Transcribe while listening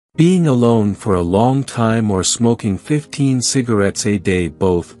Being alone for a long time or smoking 15 cigarettes a day,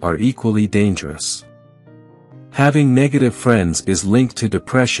 both are equally dangerous. Having negative friends is linked to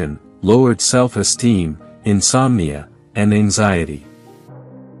depression, lowered self-esteem, insomnia, and anxiety.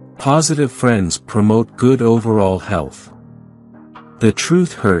 Positive friends promote good overall health. The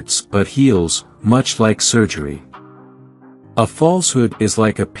truth hurts but heals, much like surgery. A falsehood is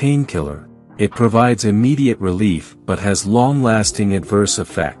like a painkiller. It provides immediate relief but has long-lasting adverse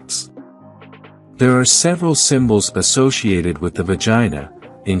effects. There are several symbols associated with the vagina,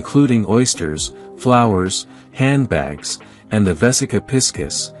 including oysters, flowers, handbags, and the vesica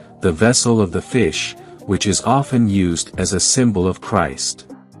piscis, the vessel of the fish, which is often used as a symbol of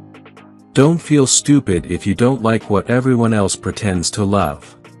Christ. Don't feel stupid if you don't like what everyone else pretends to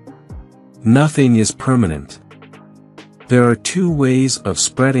love. Nothing is permanent. There are two ways of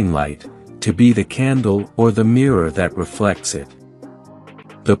spreading light: to be the candle or the mirror that reflects it.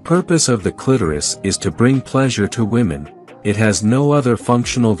 The purpose of the clitoris is to bring pleasure to women. It has no other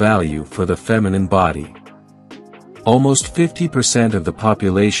functional value for the feminine body. Almost 50% of the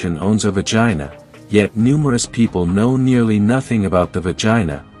population owns a vagina, yet numerous people know nearly nothing about the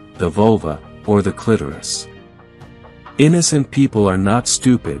vagina, the vulva, or the clitoris. Innocent people are not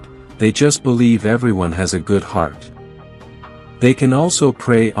stupid, they just believe everyone has a good heart. They can also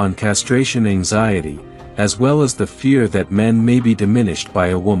prey on castration anxiety, as well as the fear that men may be diminished by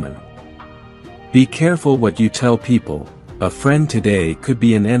a woman. Be careful what you tell people. A friend today could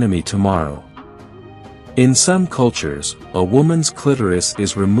be an enemy tomorrow. In some cultures, a woman's clitoris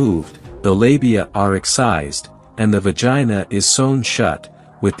is removed, the labia are excised, and the vagina is sewn shut,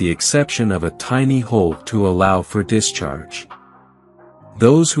 with the exception of a tiny hole to allow for discharge.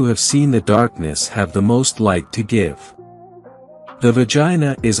 Those who have seen the darkness have the most light to give. The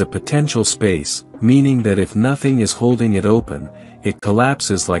vagina is a potential space, meaning that if nothing is holding it open, it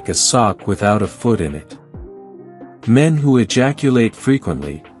collapses like a sock without a foot in it. Men who ejaculate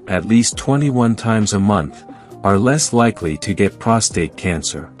frequently, at least 21 times a month, are less likely to get prostate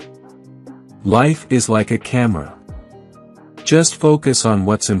cancer. Life is like a camera. Just focus on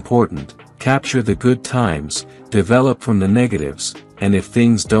what's important, capture the good times, develop from the negatives, and if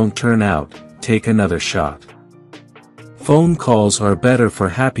things don't turn out, take another shot. Phone calls are better for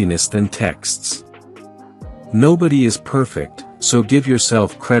happiness than texts. Nobody is perfect, so give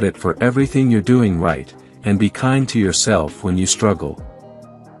yourself credit for everything you're doing right, and be kind to yourself when you struggle.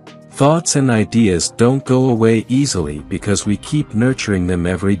 Thoughts and ideas don't go away easily because we keep nurturing them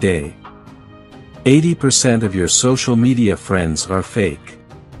every day. 80% of your social media friends are fake.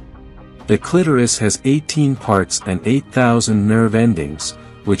 The clitoris has 18 parts and 8,000 nerve endings,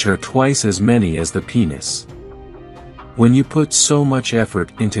 which are twice as many as the penis. When you put so much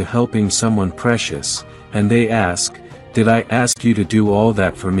effort into helping someone precious, and they ask, "Did I ask you to do all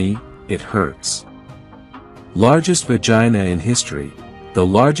that for me?" it hurts. Largest vagina in history. The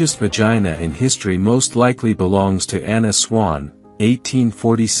largest vagina in history most likely belongs to Anna Swan,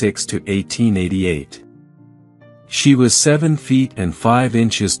 1846 to 1888. She was 7 feet and 5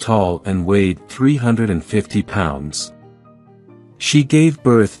 inches tall and weighed 350 pounds. She gave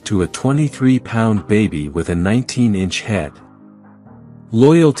birth to a 23-pound baby with a 19-inch head.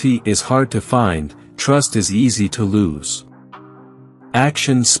 Loyalty is hard to find, trust is easy to lose.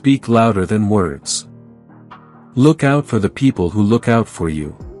 Actions speak louder than words. Look out for the people who look out for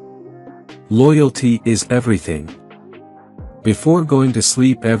you. Loyalty is everything. Before going to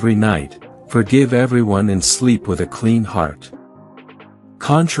sleep every night, forgive everyone and sleep with a clean heart.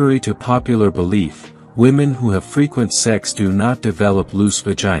 Contrary to popular belief, women who have frequent sex do not develop loose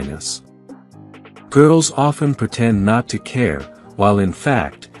vaginas. Girls often pretend not to care, while in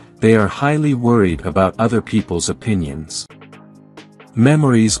fact, they are highly worried about other people's opinions.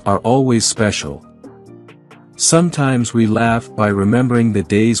 Memories are always special. Sometimes we laugh by remembering the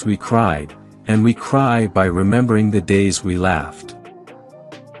days we cried, and we cry by remembering the days we laughed.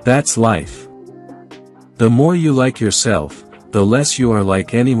 That's life. The more you like yourself, the less you are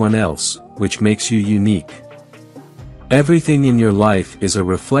like anyone else, which makes you unique. Everything in your life is a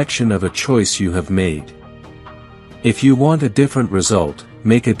reflection of a choice you have made. If you want a different result,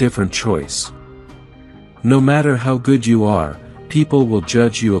 make a different choice. No matter how good you are, people will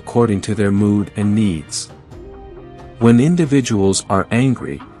judge you according to their mood and needs. When individuals are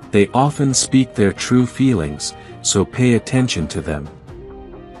angry, they often speak their true feelings, so pay attention to them.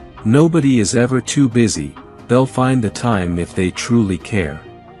 Nobody is ever too busy, they'll find the time if they truly care.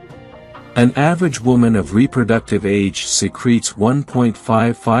 An average woman of reproductive age secretes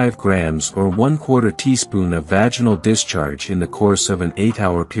 1.55 grams or 1/4 teaspoon of vaginal discharge in the course of an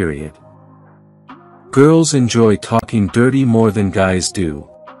 8-hour period. Girls enjoy talking dirty more than guys do.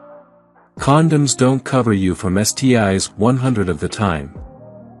 Condoms don't cover you from STIs 100 of the time.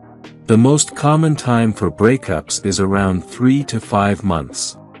 The most common time for breakups is around 3 to 5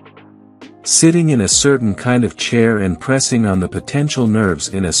 months. Sitting in a certain kind of chair and pressing on the potential nerves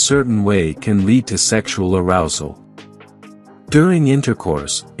in a certain way can lead to sexual arousal. During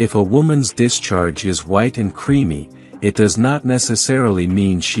intercourse, if a woman's discharge is white and creamy, it does not necessarily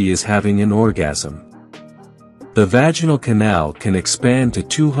mean she is having an orgasm. The vaginal canal can expand to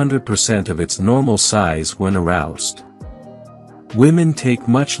 200% of its normal size when aroused. Women take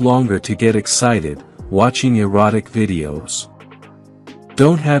much longer to get excited, watching erotic videos.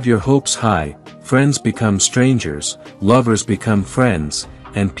 Don't have your hopes high, friends become strangers, lovers become friends,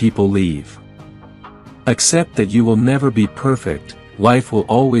 and people leave. Accept that you will never be perfect, life will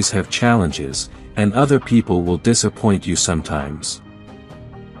always have challenges, and other people will disappoint you sometimes.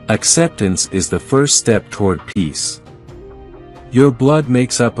 Acceptance is the first step toward peace. Your blood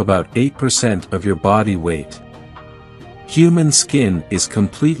makes up about 8% of your body weight. Human skin is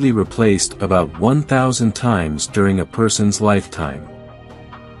completely replaced about 1,000 times during a person's lifetime.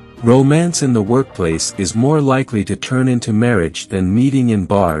 Romance in the workplace is more likely to turn into marriage than meeting in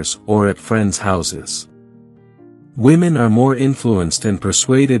bars or at friends' houses. Women are more influenced and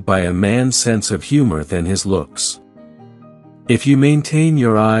persuaded by a man's sense of humor than his looks. If you maintain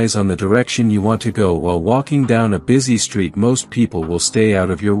your eyes on the direction you want to go while walking down a busy street, most people will stay out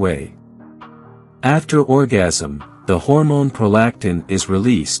of your way. After orgasm, the hormone prolactin is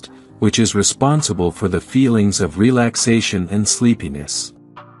released, which is responsible for the feelings of relaxation and sleepiness.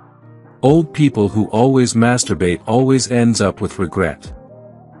 Old people who always masturbate always ends up with regret.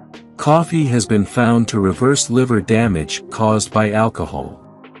 Coffee has been found to reverse liver damage caused by alcohol.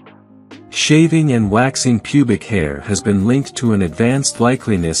 Shaving and waxing pubic hair has been linked to an advanced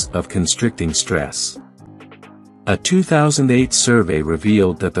likeliness of constricting stress. A 2008 survey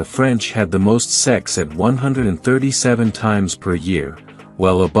revealed that the French had the most sex at 137 times per year,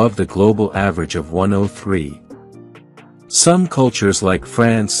 well above the global average of 103. Some cultures like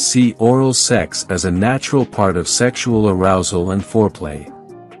France see oral sex as a natural part of sexual arousal and foreplay.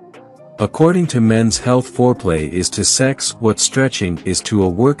 According to Men's Health, foreplay is to sex what stretching is to a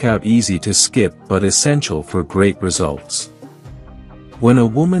workout, easy to skip but essential for great results. When a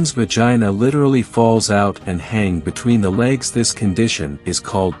woman's vagina literally falls out and hangs between the legs, this condition is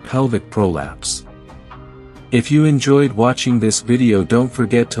called pelvic prolapse. If you enjoyed watching this video, don't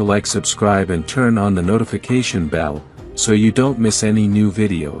forget to like, subscribe and turn on the notification bell, so you don't miss any new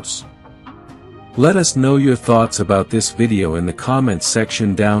videos. Let us know your thoughts about this video in the comments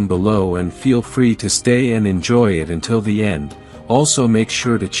section down below, and feel free to stay and enjoy it until the end. Also make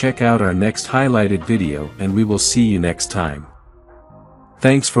sure to check out our next highlighted video, and we will see you next time.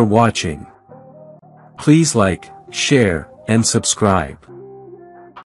 Thanks for watching. Please like, share, and subscribe.